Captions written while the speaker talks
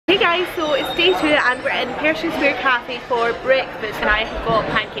guys, so it's day 2 and we're in Pershing Square Cafe for breakfast, and I have got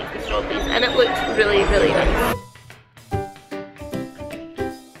pancakes with strawberries and it looks really, really nice.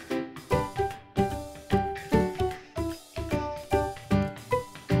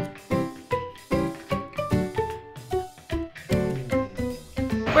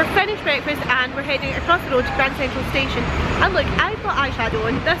 We're finished breakfast and we're heading across the road to Grand Central Station. And look, I've got eyeshadow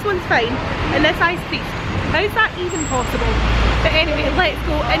on, this one's fine, and this eye's creased. How is that even possible? But anyway, let's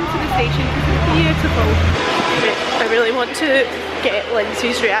go into the station because it's beautiful. I really want to get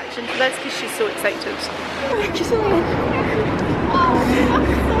Lindsay's reaction to this because she's so excited. She's so excited.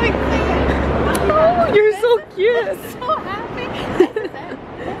 Oh, you're so cute. I'm so happy.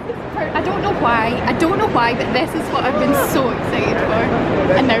 I don't know why, but this is what I've been so excited for.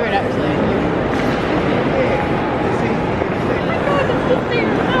 And now we're actually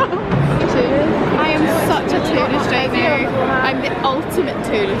I am such a tourist right now. I'm the ultimate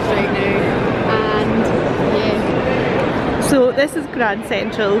tourist right now. And yeah. So this is Grand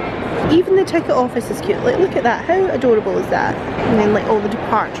Central. Even the ticket office is cute. Like, look at that. How adorable is that? And then like all the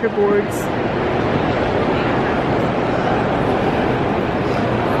departure boards.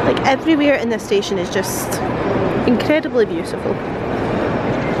 Like everywhere in this station is just incredibly beautiful.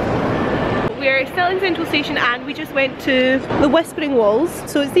 We're still in Central Station and we just went to the Whispering Walls.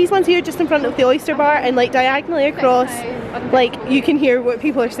 So it's these ones here just in front of the Oyster Bar, and like diagonally across, like you can hear what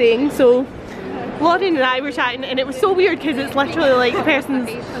people are saying. So Lauren and I were chatting and it was so weird because it's literally like the person's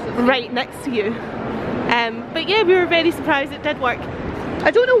right next to you. But yeah, we were very surprised it did work.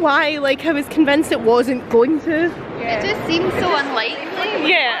 I don't know why, like I was convinced it wasn't going to. It just seemed so unlikely.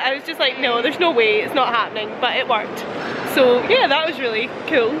 Yeah, I was just like, no, there's no way, it's not happening, but it worked. So yeah, that was really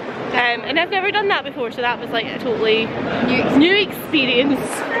cool. And I've never done that before, so that was like a totally new experience.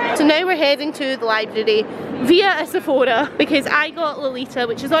 So now we're heading to the library via a Sephora because I got Lolita,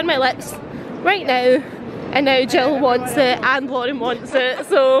 which is on my lips right now, and now Jill wants it and Lauren wants it,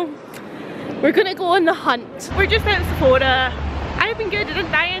 so we're gonna go on the hunt. We're just out of Sephora. I've been good, I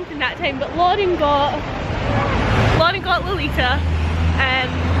didn't buy anything that time, but Lauren got Lolita.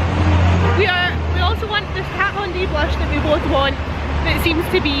 We also want this Kat Von D blush that we both want, but it seems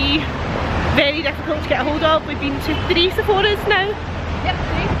to be very difficult to get a hold of. We've been to 3 Sephoras now. Yep,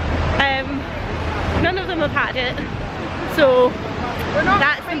 3. None of them have had it, so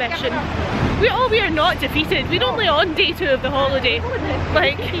that's the mission. We are not defeated. We're only on day 2 of the holiday,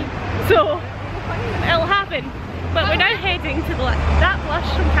 like, so it'll happen. But we're now heading to that blush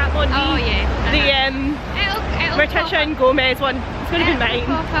from Kat Von D. Oh yeah. The Morticia and Gomez one. It's going to be mine.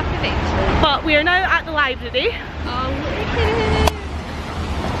 But we are now at the library. Oh,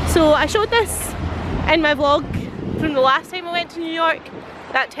 so I showed this in my vlog from the last time I went to New York.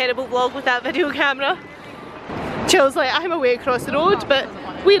 That terrible vlog with that video camera. Jill's like, I'm away across the road, but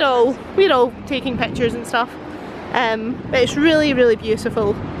we're all taking pictures and stuff. But it's really, really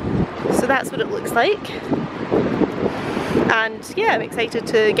beautiful. So that's what it looks like. And yeah, I'm excited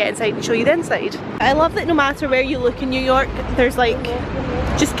to get inside and show you the inside. I love that no matter where you look in New York, there's like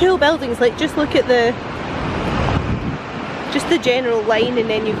just cool buildings. Like just look at the general line, and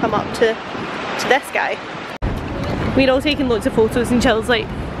then you come up to this guy. We're all taking loads of photos and Jill's like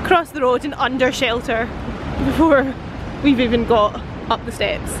cross the road and under shelter before we've even got up the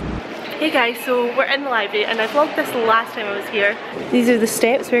steps. Hey guys, so we're in the library and I vlogged this the last time I was here. These are the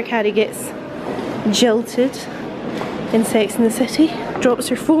steps where Carrie gets jilted in Sex and the City. Drops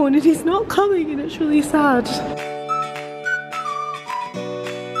her phone and he's not coming, and it's really sad.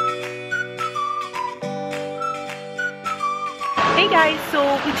 Hey guys,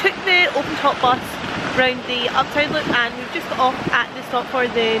 so we took the open top bus around the Uptown Loop and we've just got off at the stop for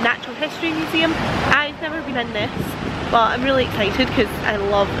the Natural History Museum. I've never been in this, but I'm really excited because I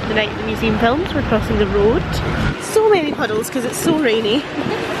love the Night at the Museum films. We're crossing the road. So many puddles because it's so rainy.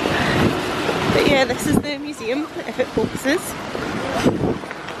 But yeah, this is the museum, if it focuses.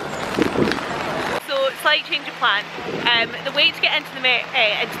 So, slight change of plan. The way to get into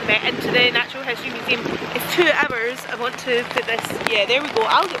the Natural History Museum is 2 hours. I want to put this, yeah, there we go.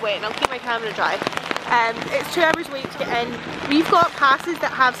 I'll get wet and I'll keep my camera dry. It's 2 hours wait to get in. We've got passes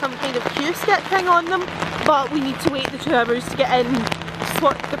that have some kind of queue skip thing on them, but we need to wait the 2 hours to get in to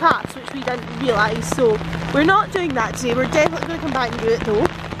swap the pass, which we didn't realise. So we're not doing that today. We're definitely going to come back and do it though.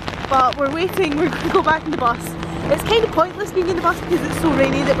 But we're waiting, we're going to go back in the bus. It's kind of pointless being in the bus because it's so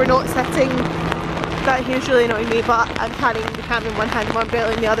rainy that we're not sitting. That here's really annoying me, but I'm carrying the camera in one hand and my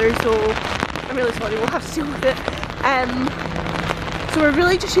umbrella in the other, so I'm really sorry, we'll have to deal with it. So we're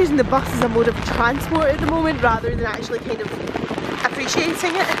really just using the bus as a mode of transport at the moment rather than actually kind of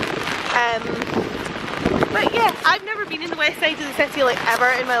appreciating it. But yeah, I've never been in the west side of the city like ever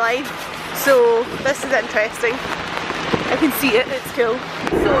in my life, so this is interesting. I can see it, it's cool.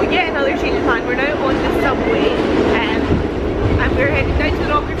 So yet another change of plan. We're now on the subway and we're heading down to the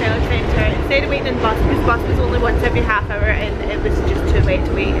Rockefeller Centre instead of waiting in the bus, because the bus was only once every half hour and it was just too wet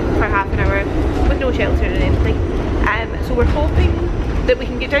to wait for half an hour with no shelter or anything. So we're hoping that we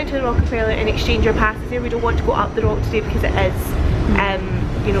can get down to the Rockefeller and exchange our passes there. We don't want to go up the rock today because it is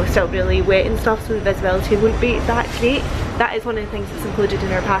you know, still really wet and stuff, so the visibility wouldn't be that great. That is one of the things that's included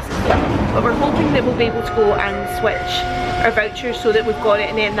in our passes. But we're hoping that we'll be able to go and switch our vouchers so that we've got it,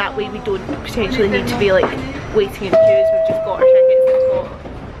 and then that way we don't potentially need to be like waiting in queues. We've just got our tickets and we've got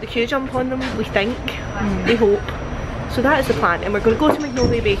the queue jump on them, we think, we hope. So that is the plan, and we're going to go to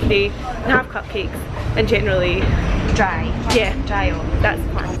Magnolia Bakery and have cupcakes and generally Dry. Yeah, Dry on. that's the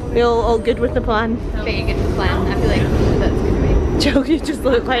plan. We all good with the plan? Very good with the plan. I feel like that's good to be. Jill, you just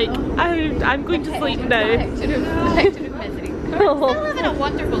look like I'm going to sleep now. The picture of misery. We're still having a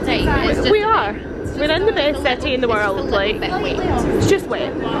wonderful time. It's just We are. We're in the best city in the world, like, it's just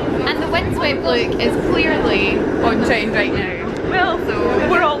wet. And the windswept look is clearly on trend right now. Well, so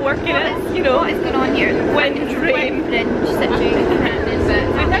we're all working it, you know. What is going on here? Wind, rain. Fringe situation.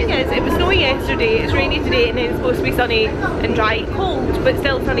 The thing is, it was snowy yesterday, it's rainy today, and then it's supposed to be sunny and dry, cold, but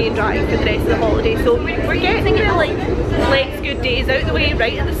still sunny and dry for the rest of the holiday. So we're getting the like less good days out the way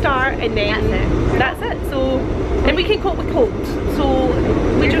right at the start, and then that's it. So, and we can cope with cold. So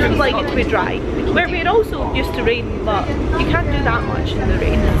we just would like it to be dry. We're also used to rain, but you can't do that much in the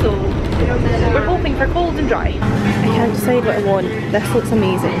rain. So we're hoping for cold and dry. I can't decide what I want. This looks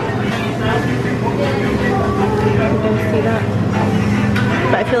amazing. You can see that.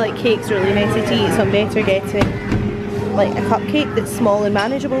 But I feel like cake's really messy to eat, so I'm better getting like a cupcake that's small and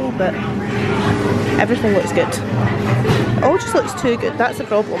manageable, but everything looks good. It all just looks too good, that's the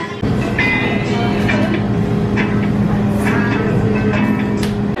problem.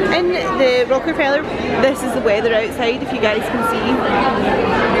 In the Rockefeller, this is the weather outside, if you guys can see.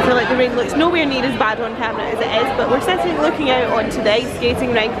 I feel like the rain looks nowhere near as bad on camera as it is, but we're sitting looking out onto the ice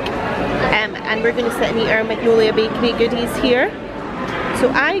skating rink, and we're going to sit and eat our Magnolia Bakery goodies here. So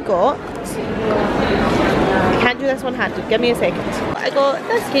I got, I can't do this one handed, give me a second. I got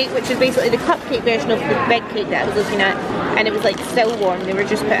this cake, which is basically the cupcake version of the big cake that I was looking at, and it was like still warm, they were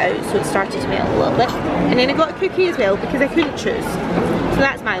just put out, so it started to melt a little bit. And then I got a cookie as well because I couldn't choose. So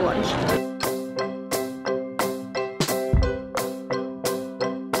that's my lunch.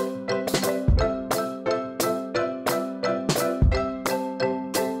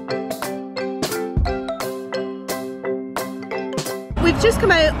 We've just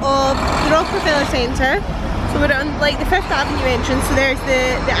come out of the Rockefeller Centre, so we're on like the 5th Avenue entrance, so there's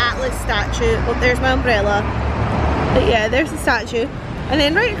the Atlas statue. Oh, there's my umbrella. But yeah, there's the statue. And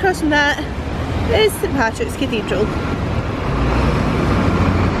then right across from that is St Patrick's Cathedral.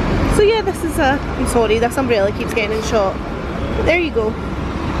 So yeah, this is I'm sorry, this umbrella keeps getting in shot. But there you go.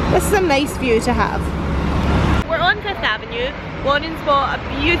 This is a nice view to have. We're on 5th Avenue. Lauren's bought a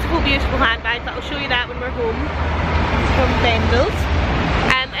beautiful, beautiful handbag, but I'll show you that when we're home. It's from Benville's.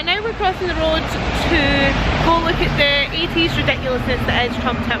 And now we're crossing the road to go look at the 80s ridiculousness that is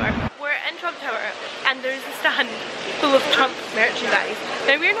Trump Tower. We're in Trump Tower and there's a stand full of Trump merchandise.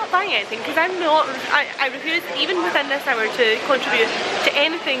 Now we're not buying anything because I refuse even within this hour to contribute to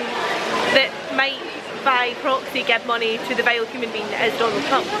anything that might by proxy give money to the vile human being that is Donald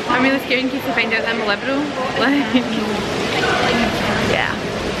Trump. I'm really scared in case they find out that I'm a liberal. Like, yeah.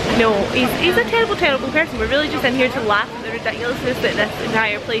 No, he's a terrible, terrible person. We're really just in here to laugh at the ridiculousness that this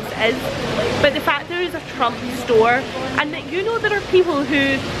entire place is. But the fact there is a Trump store and that you know there are people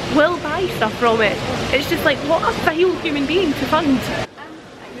who will buy stuff from it, it's just like, what a vile human being to fund.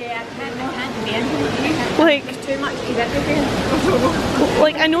 yeah, I can't Like, There's too much, he's everywhere.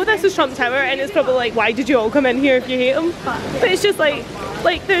 like I know this is Trump Tower and it's probably like, why did you all come in here if you hate him? But it's just like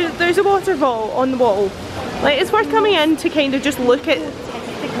there's a waterfall on the wall. Like, it's worth coming in to kind of just look at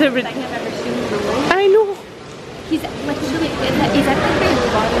the I know. He's literally, he's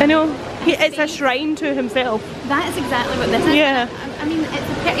everywhere. I know. It's a shrine to himself. That is exactly what this is. Yeah. I mean, it's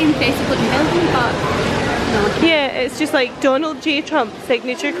a pretty impressive looking building, but no. Yeah, it's just like Donald J. Trump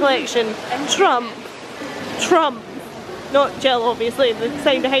signature collection. Trump. Trump. Not Jill, obviously, the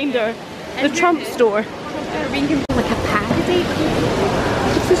sign behind her. The Trump store. Are we going to like a parody?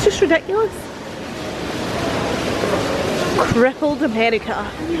 This is just ridiculous. Crippled America.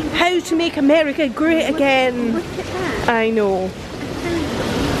 How to make America great again. Look at that. I know.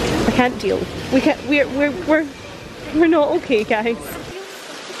 I can't deal. We can't. We're not okay, guys.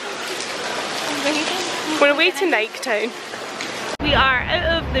 We're away to Niketown. We are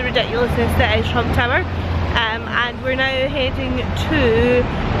out of the ridiculousness that is Trump Tower. and we're now heading to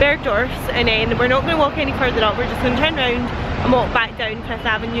Bergdorf's, and then we're not going to walk any further up, we're just going to turn around and walk back down 5th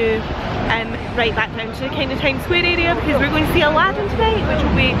Avenue, right back down to kind of Times Square area, because we're going to see Aladdin tonight, which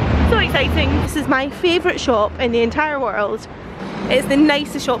will be so exciting. This is my favourite shop in the entire world. It's the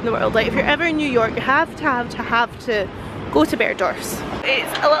nicest shop in the world. Like, if you're ever in New York, you have to go to Bergdorf's.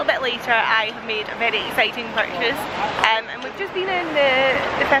 It's a little bit later. I have made a very exciting purchase, and we've just been in the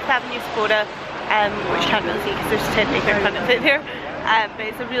 5th Avenue Sephora, which you can't really see because there's a tent maker in front of it there. But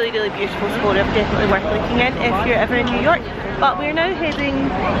it's a really, really beautiful Sephora, definitely worth looking in if you're ever in New York. But we're now heading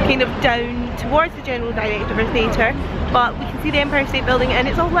kind of down towards the General Director Theatre, but we can see the Empire State Building and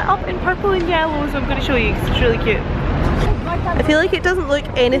it's all lit up in purple and yellow, so I'm going to show you because it's really cute. I feel like it doesn't look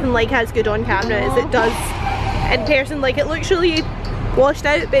anything like as good on camera as it does in person. Like, it looks really washed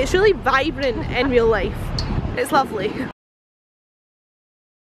out, but it's really vibrant in real life. It's lovely.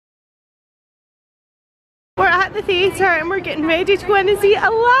 We're at the theatre and we're getting ready to go in and see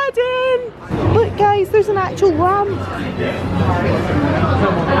Aladdin! Look guys, there's an actual lamp.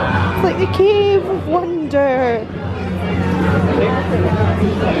 It's like the Cave of Wonder.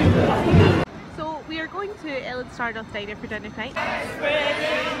 So we are going to Ellen's Stardust Diner for dinner tonight.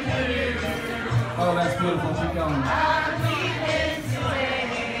 Oh, that's beautiful. Keep going.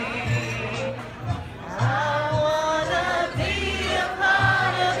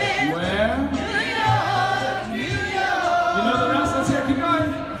 Where? You know the rest? Let's hear it. Keep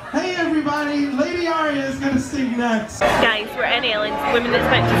going. Hey everybody, Lady Aria is going to sing next. Guys, we're in Ellen's, the woman that's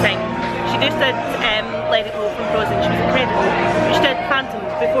meant to sing. She just did Let It Go from Frozen. She was incredible. She did Phantom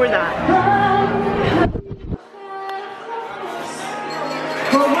before that.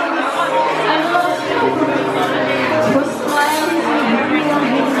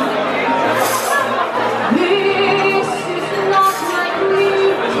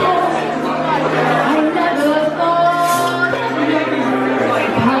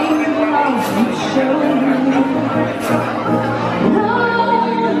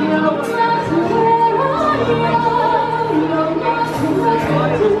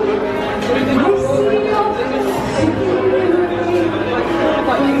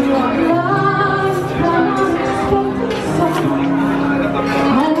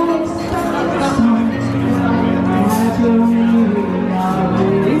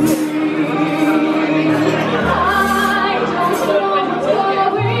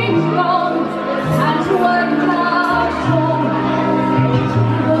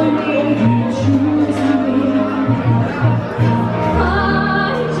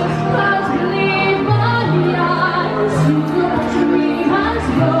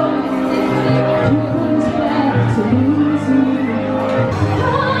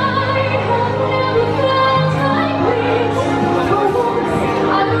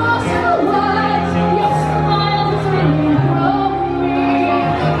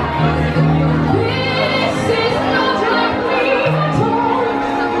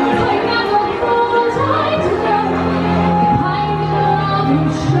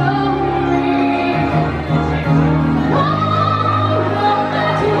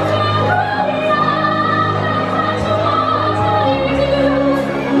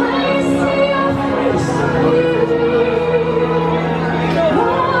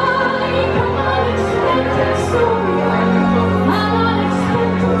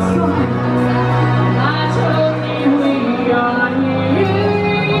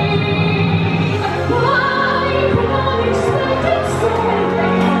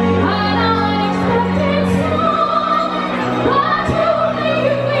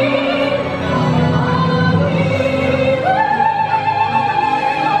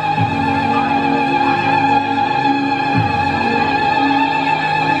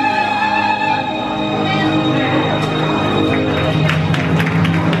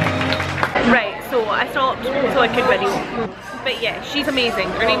 So I could video. But yeah, she's amazing.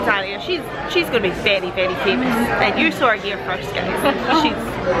 Her name's Aria. She's going to be very, very famous. And you saw her here first, guys.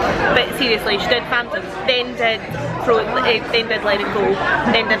 But seriously, she did Phantom, then did Let It Go,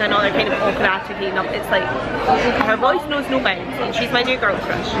 then did another kind of operatic number. It's like, her voice knows no bounds, and she's my new girl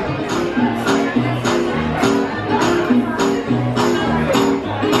crush.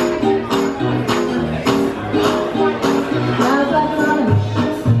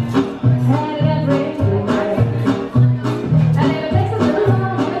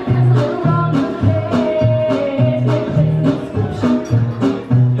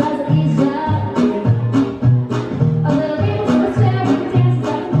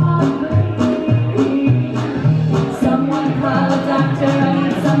 Doctor, I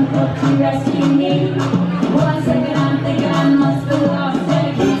need some help to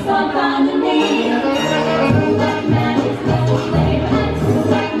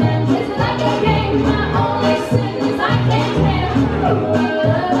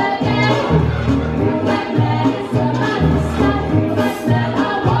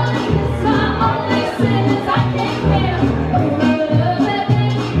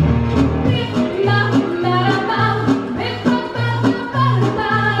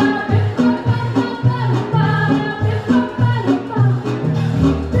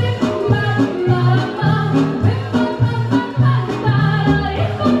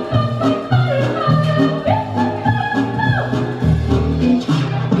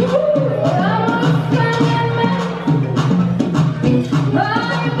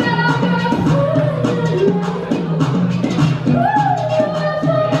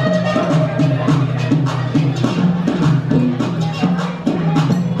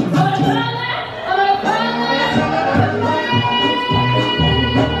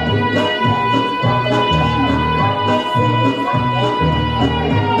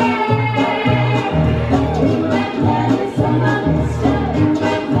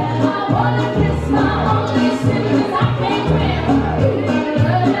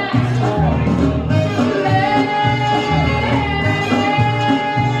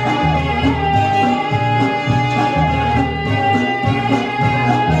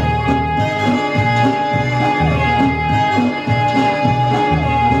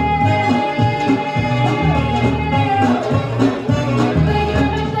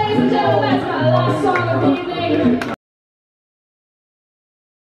last song of the evening.